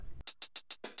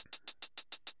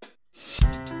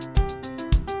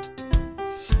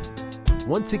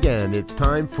Once again, it's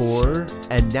time for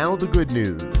And Now the Good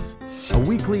News, a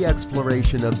weekly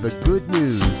exploration of the good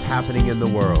news happening in the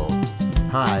world.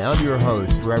 Hi, I'm your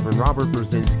host, Reverend Robert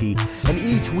Brzezinski, and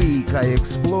each week I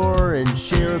explore and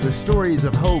share the stories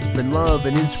of hope and love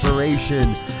and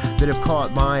inspiration that have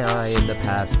caught my eye in the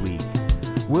past week.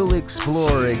 We'll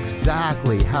explore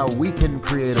exactly how we can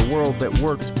create a world that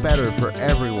works better for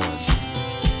everyone.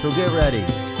 So get ready,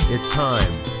 it's time.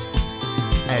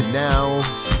 And now,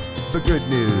 the good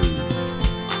news.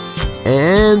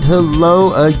 And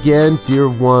hello again, dear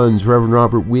ones. Reverend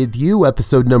Robert with you,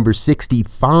 episode number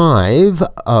 65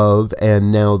 of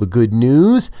And Now the Good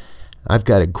News. I've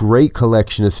got a great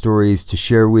collection of stories to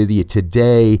share with you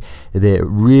today that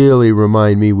really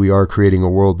remind me we are creating a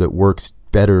world that works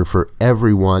better for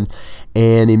everyone,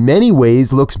 and in many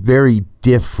ways looks very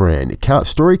different.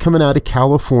 Story coming out of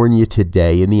California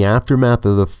today in the aftermath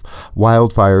of the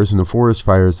wildfires and the forest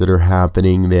fires that are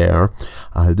happening there.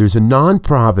 There's a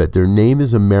nonprofit. Their name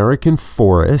is American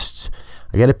Forests.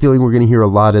 I got a feeling we're going to hear a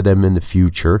lot of them in the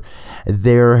future.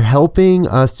 They're helping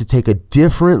us to take a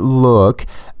different look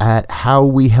at how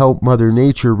we help Mother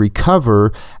Nature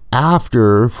recover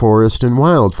after forest and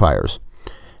wildfires.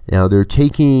 Now, they're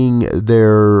taking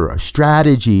their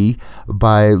strategy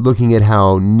by looking at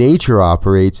how nature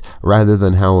operates rather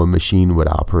than how a machine would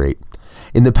operate.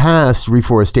 In the past,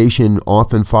 reforestation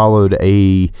often followed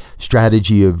a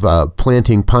strategy of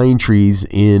planting pine trees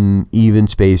in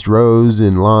even-spaced rows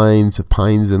and lines,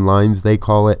 pines and lines they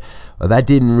call it. That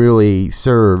didn't really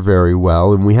serve very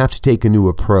well, and we have to take a new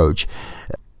approach.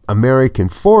 American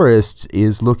Forests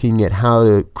is looking at how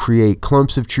to create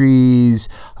clumps of trees,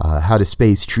 how to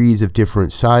space trees of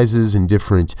different sizes and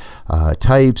different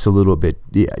types, a little bit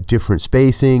different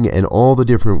spacing, and all the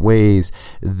different ways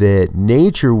that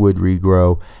nature would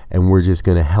regrow, and we're just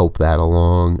going to help that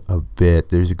along a bit.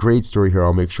 There's a great story here.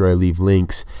 I'll make sure I leave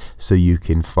links so you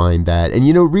can find that. And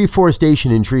you know,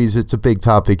 reforestation in trees, it's a big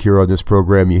topic here on this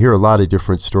program. You hear a lot of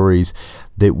different stories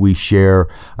that we share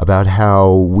about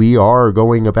how we are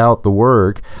going about the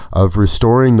work of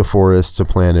restoring the forests of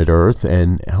planet Earth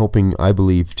and helping, I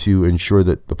believe, to ensure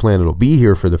that the planet will be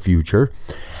here for the future.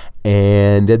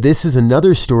 And this is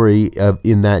another story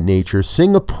in that nature.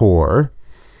 Singapore,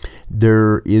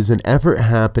 there is an effort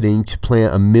happening to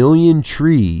plant 1 million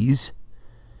trees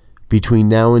between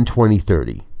now and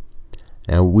 2030.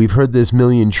 Now, we've heard this 1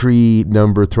 million tree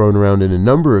number thrown around in a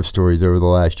number of stories over the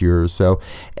last year or so,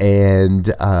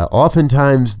 and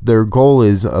oftentimes their goal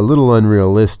is a little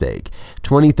unrealistic.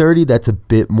 2030, that's a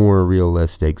bit more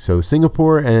realistic. So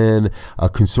Singapore and a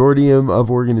consortium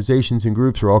of organizations and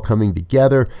groups are all coming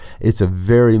together. It's a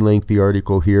very lengthy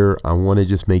article here. I want to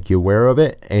just make you aware of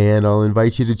it, and I'll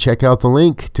invite you to check out the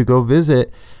link to go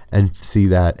visit and see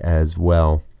that as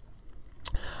well.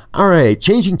 All right,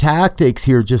 changing tactics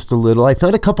here just a little. I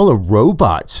found a couple of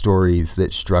robot stories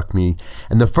that struck me.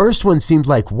 And the first one seemed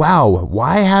like, wow,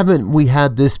 why haven't we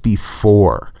had this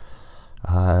before?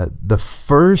 The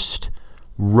first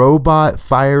robot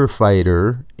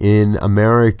firefighter in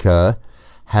America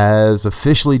has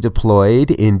officially deployed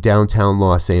in downtown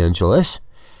Los Angeles.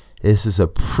 This is a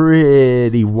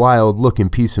pretty wild-looking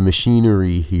piece of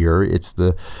machinery here. It's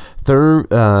the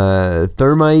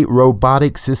Thermite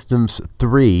Robotic Systems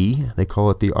 3. They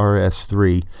call it the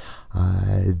RS3.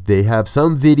 They have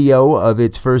some video of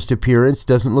its first appearance.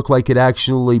 Doesn't look like it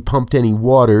actually pumped any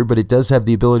water, but it does have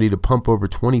the ability to pump over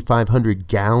 2,500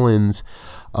 gallons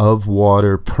of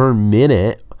water per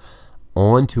minute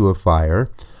onto a fire.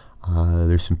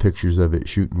 There's some pictures of it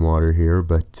shooting water here,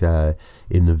 but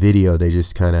in the video they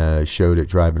just kind of showed it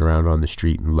driving around on the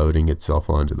street and loading itself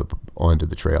onto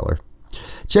the trailer.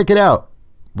 Check it out.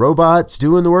 Robots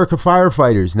doing the work of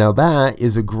firefighters. Now that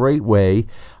is a great way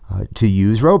to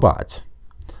use robots.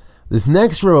 This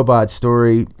next robot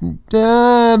story,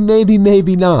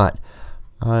 maybe not.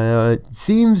 It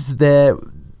seems that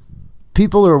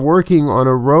people are working on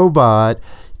a robot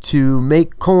to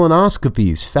make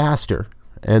colonoscopies faster.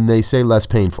 And they say less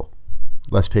painful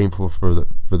for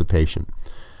the patient.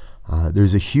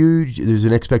 There's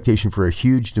an expectation for a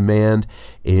huge demand,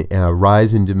 a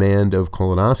rise in demand of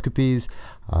colonoscopies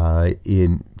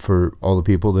for all the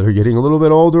people that are getting a little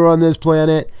bit older on this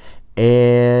planet,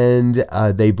 and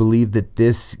they believe that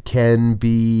this can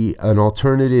be an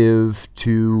alternative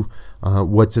to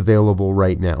what's available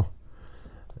right now.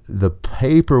 The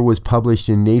paper was published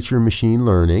in Nature Machine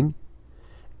Learning,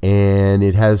 and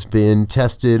it has been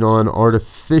tested on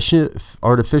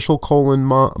artificial colon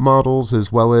models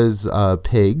as well as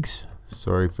pigs.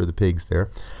 Sorry for the pigs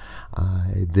there.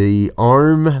 The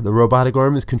robotic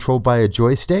arm is controlled by a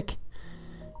joystick,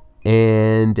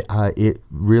 And it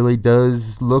really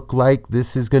does look like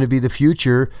this is going to be the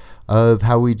future of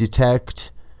how we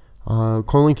detect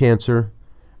colon cancer.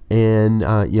 And,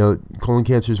 colon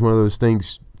cancer is one of those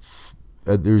things.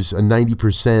 There's a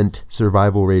 90%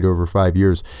 survival rate over 5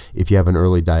 years if you have an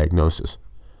early diagnosis.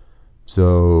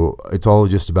 So it's all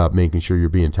just about making sure you're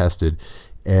being tested.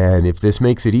 And if this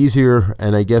makes it easier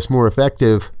and I guess more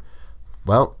effective,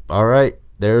 well, all right,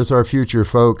 there's our future,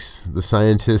 folks. The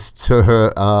scientists,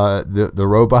 the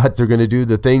robots are going to do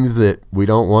the things that we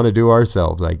don't want to do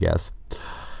ourselves, I guess.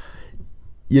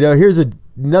 Here's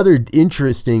another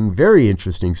very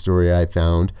interesting story I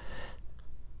found.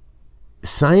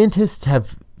 Scientists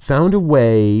have found a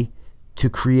way to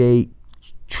create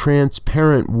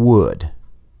transparent wood.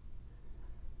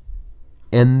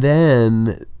 And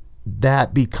then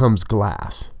that becomes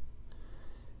glass.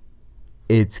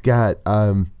 It's got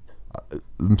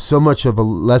so much of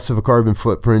less of a carbon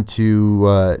footprint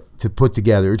to put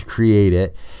together to create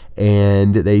it,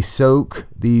 and they soak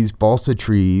these balsa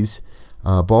tree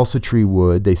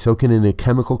wood. They soak it in a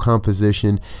chemical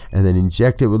composition and then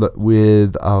inject it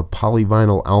with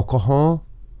polyvinyl alcohol.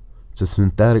 It's a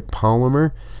synthetic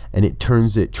polymer, and it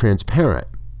turns it transparent.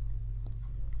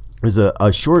 There's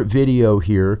a short video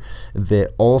here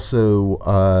that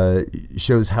also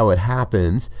shows how it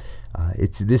happens.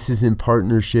 This is in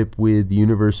partnership with the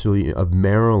University of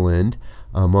Maryland,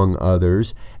 among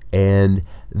others, and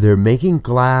they're making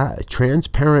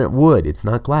transparent wood. It's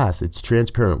not glass, it's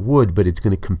transparent wood, but it's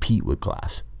going to compete with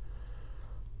glass.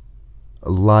 A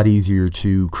lot easier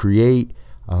to create,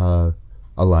 a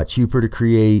lot cheaper to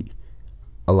create,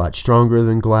 a lot stronger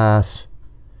than glass.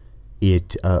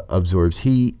 It absorbs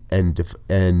heat and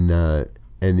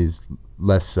is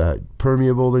less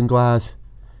permeable than glass.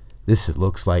 This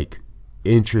looks like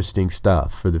interesting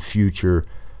stuff for the future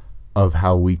of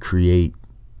how we create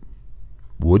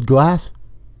wood glass,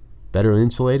 better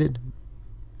insulated.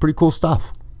 Pretty cool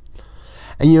stuff.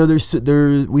 And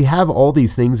we have all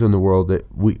these things in the world that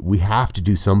we have to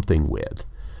do something with.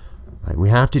 Right? We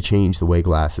have to change the way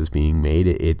glass is being made.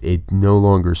 It no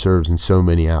longer serves in so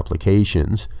many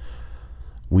applications.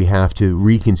 We have to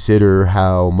reconsider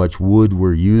how much wood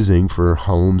we're using for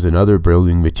homes and other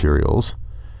building materials.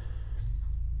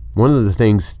 One of the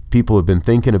things people have been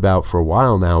thinking about for a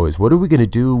while now is, what are we going to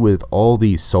do with all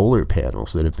these solar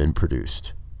panels that have been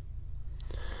produced?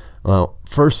 Well,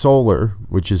 First Solar,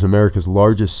 which is America's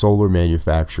largest solar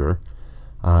manufacturer,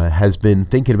 has been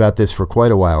thinking about this for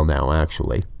quite a while now,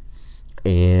 actually.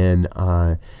 And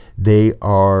they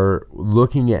are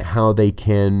looking at how they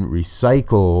can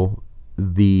recycle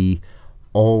the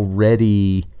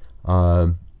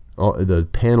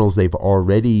panels they've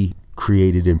already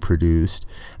created and produced,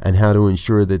 and how to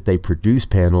ensure that they produce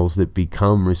panels that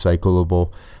become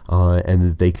recyclable and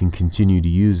that they can continue to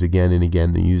use again and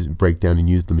again, break down and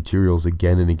use the materials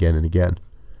again and again and again.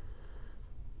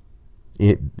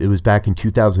 It was back in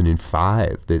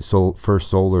 2005 that First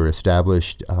Solar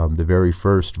established the very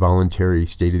first voluntary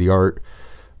state-of-the-art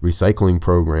recycling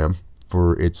program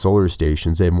for its solar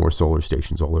stations. They have more solar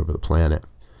stations all over the planet,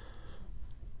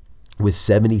 with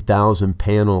 70,000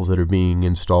 panels that are being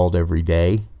installed every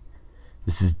day.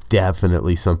 This is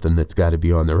definitely something that's got to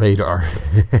be on the radar.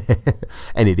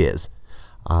 And it is.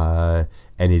 And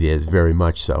it is very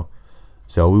much so.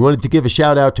 So we wanted to give a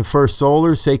shout out to First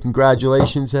Solar, say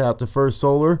congratulations out to First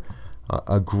Solar.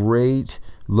 A great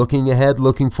looking ahead,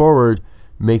 looking forward,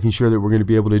 making sure that we're going to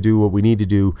be able to do what we need to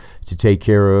do to take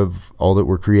care of all that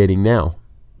we're creating now,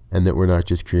 and that we're not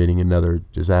just creating another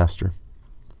disaster.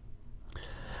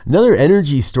 Another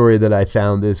energy story that I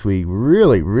found this week,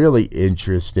 really, really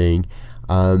interesting.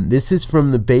 This is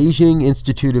from the Beijing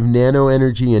Institute of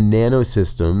Nanoenergy and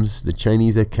Nanosystems, the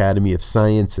Chinese Academy of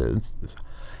Sciences.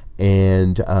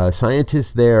 And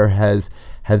scientists there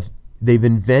they've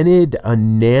invented a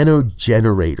nano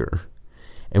generator.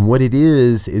 And what it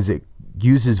is it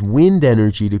uses wind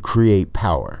energy to create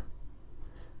power.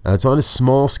 Now, it's on a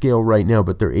small scale right now,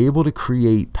 but they're able to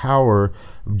create power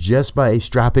just by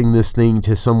strapping this thing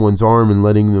to someone's arm and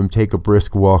letting them take a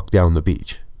brisk walk down the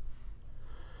beach.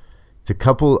 It's a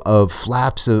couple of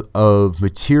flaps of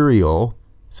material,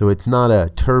 so it's not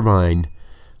a turbine.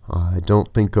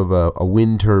 Don't think of a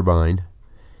wind turbine.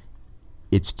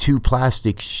 It's two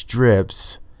plastic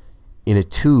strips in a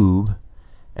tube,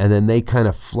 and then they kind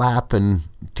of flap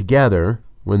together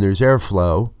when there's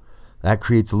airflow. That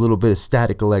creates a little bit of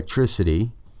static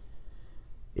electricity.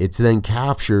 It's then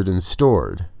captured and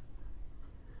stored.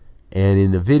 And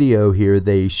in the video here,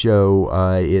 they show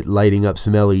it lighting up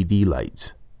some LED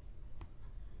lights.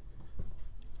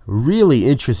 Really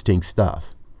interesting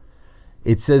stuff.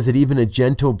 It says that even a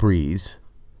gentle breeze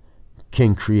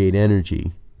can create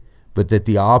energy, but that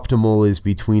the optimal is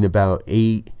between about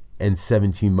 8 and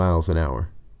 17 miles an hour.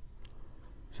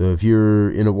 So if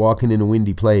you're walking in a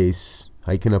windy place,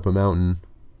 hiking up a mountain,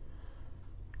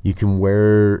 you can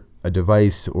wear a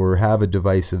device or have a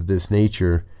device of this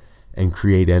nature and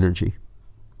create energy.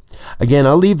 Again,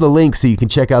 I'll leave the link so you can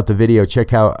check out the video,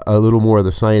 check out a little more of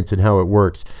the science and how it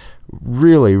works.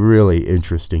 Really, really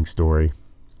interesting story.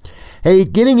 Hey,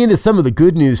 getting into some of the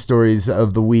good news stories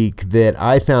of the week that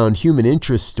I found, human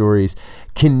interest stories,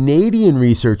 Canadian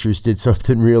researchers did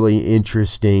something really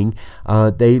interesting.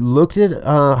 They looked at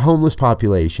homeless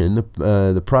population.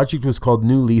 The project was called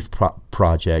New Leaf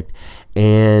Project,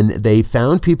 and they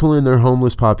found people in their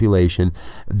homeless population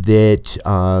that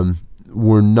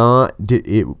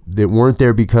that weren't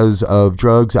there because of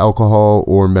drugs, alcohol,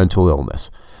 or mental illness.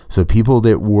 So people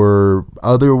that were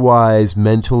otherwise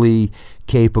mentally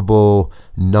capable,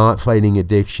 not fighting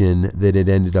addiction, that had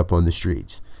ended up on the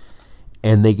streets.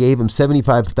 And they gave them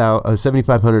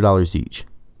 $7,500 each.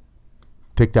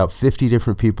 Picked out 50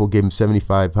 different people, gave them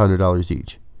 $7,500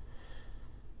 each.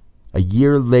 A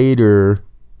year later,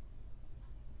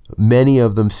 many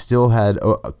of them still had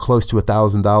close to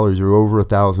 $1,000 or over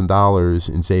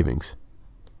 $1,000 in savings.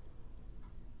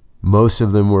 Most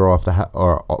of them were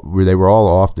they were all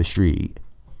off the street.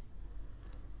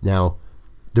 Now,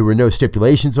 there were no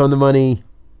stipulations on the money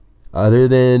other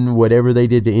than whatever they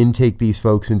did to intake these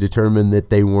folks and determine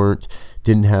that they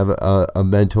didn't have a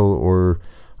mental or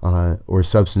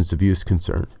substance abuse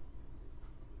concern.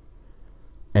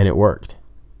 And it worked.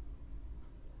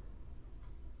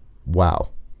 Wow.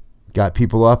 Got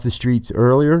people off the streets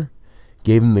earlier,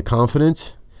 gave them the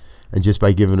confidence, and just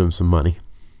by giving them some money.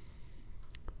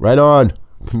 Right on.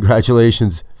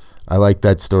 Congratulations. I like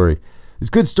that story. There's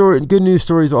good news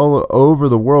stories all over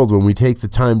the world when we take the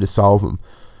time to solve them.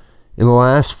 In the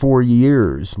last 4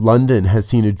 years, London has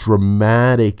seen a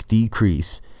dramatic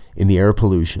decrease in the air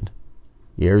pollution.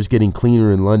 The air is getting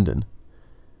cleaner in London.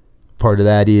 Part of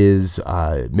that is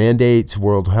mandates.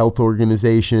 World Health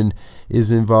Organization is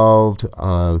involved.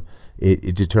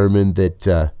 It determined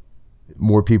that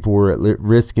more people were at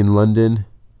risk in London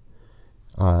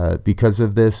because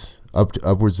of this.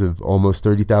 Upwards of almost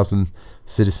 30,000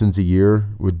 citizens a year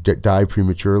would die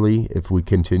prematurely if we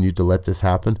continued to let this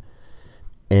happen.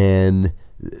 And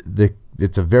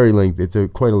it's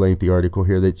quite a lengthy article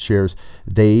here that shares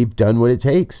they've done what it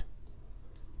takes.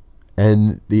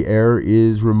 And the air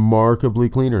is remarkably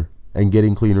cleaner and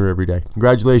getting cleaner every day.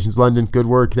 Congratulations, London. Good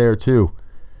work there, too.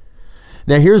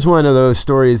 Now, here's one of those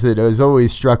stories that has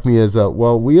always struck me as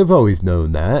we have always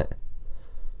known that.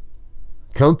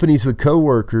 Companies with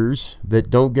coworkers that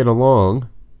don't get along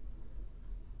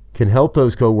can help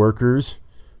those coworkers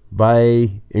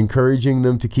by encouraging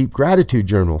them to keep gratitude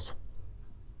journals.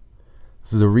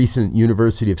 This is a recent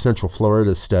University of Central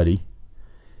Florida study,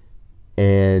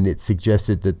 and it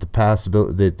suggested that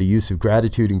the use of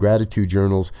gratitude and gratitude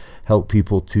journals help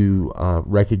people to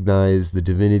recognize the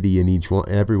divinity in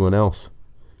everyone else.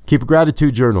 Keep a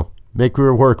gratitude journal. Make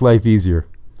your work life easier.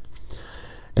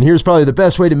 And here's probably the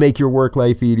best way to make your work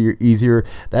life easier.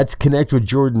 That's connect with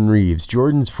Jordan Reeves.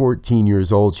 Jordan's 14 years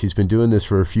old. She's been doing this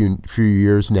for a few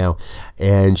years now.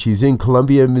 And she's in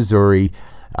Columbia, Missouri.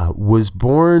 Was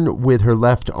born with her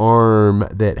left arm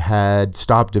that had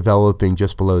stopped developing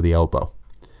just below the elbow.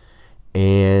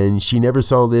 And she never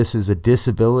saw this as a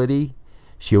disability.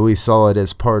 She always saw it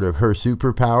as part of her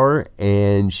superpower.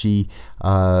 And she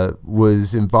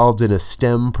was involved in a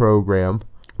STEM program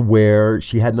where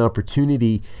she had an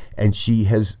opportunity, and she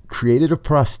has created a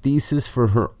prosthesis for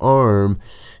her arm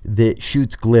that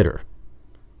shoots glitter.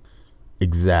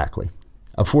 Exactly.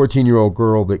 A 14-year-old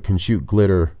girl that can shoot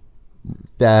glitter,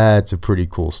 that's a pretty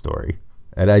cool story.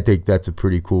 And I think that's a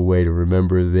pretty cool way to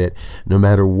remember that no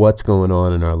matter what's going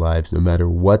on in our lives, no matter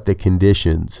what the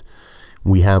conditions,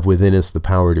 we have within us the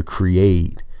power to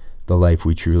create the life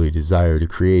we truly desire, to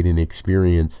create an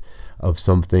experience of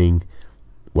something,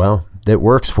 that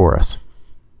works for us.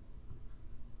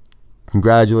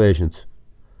 Congratulations.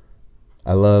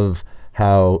 I love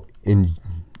how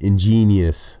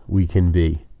ingenious we can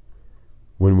be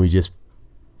when we just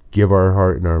give our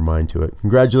heart and our mind to it.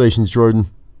 Congratulations, Jordan.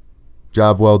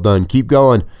 Job well done. Keep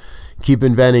going. Keep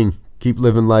inventing. Keep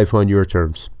living life on your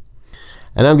terms.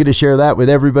 And I'm going to share that with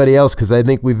everybody else because I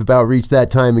think we've about reached that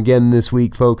time again this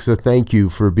week, folks. So thank you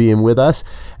for being with us,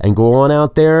 and go on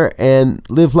out there and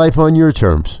live life on your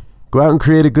terms. Go out and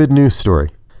create a good news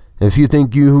story. If you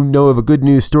think you know of a good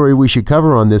news story we should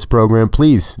cover on this program,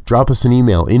 please drop us an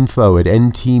email,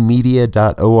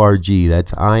 info@ntmedia.org.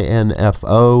 That's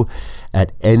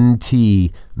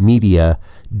info@ntmedia.org.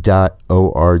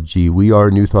 We are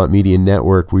New Thought Media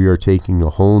Network. We are taking a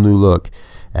whole new look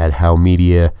at how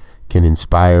media can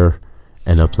inspire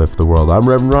and uplift the world. I'm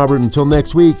Reverend Robert. Until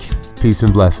next week, peace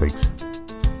and blessings.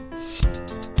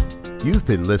 You've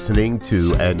been listening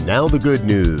to And Now the Good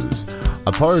News,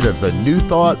 a part of the New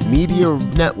Thought Media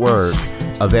Network,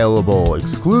 available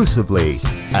exclusively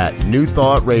at New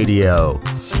Thought Radio.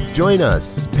 Join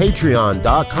us,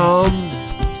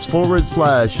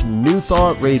 patreon.com/New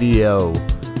Thought Radio.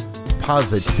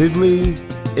 Positively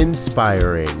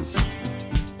inspiring.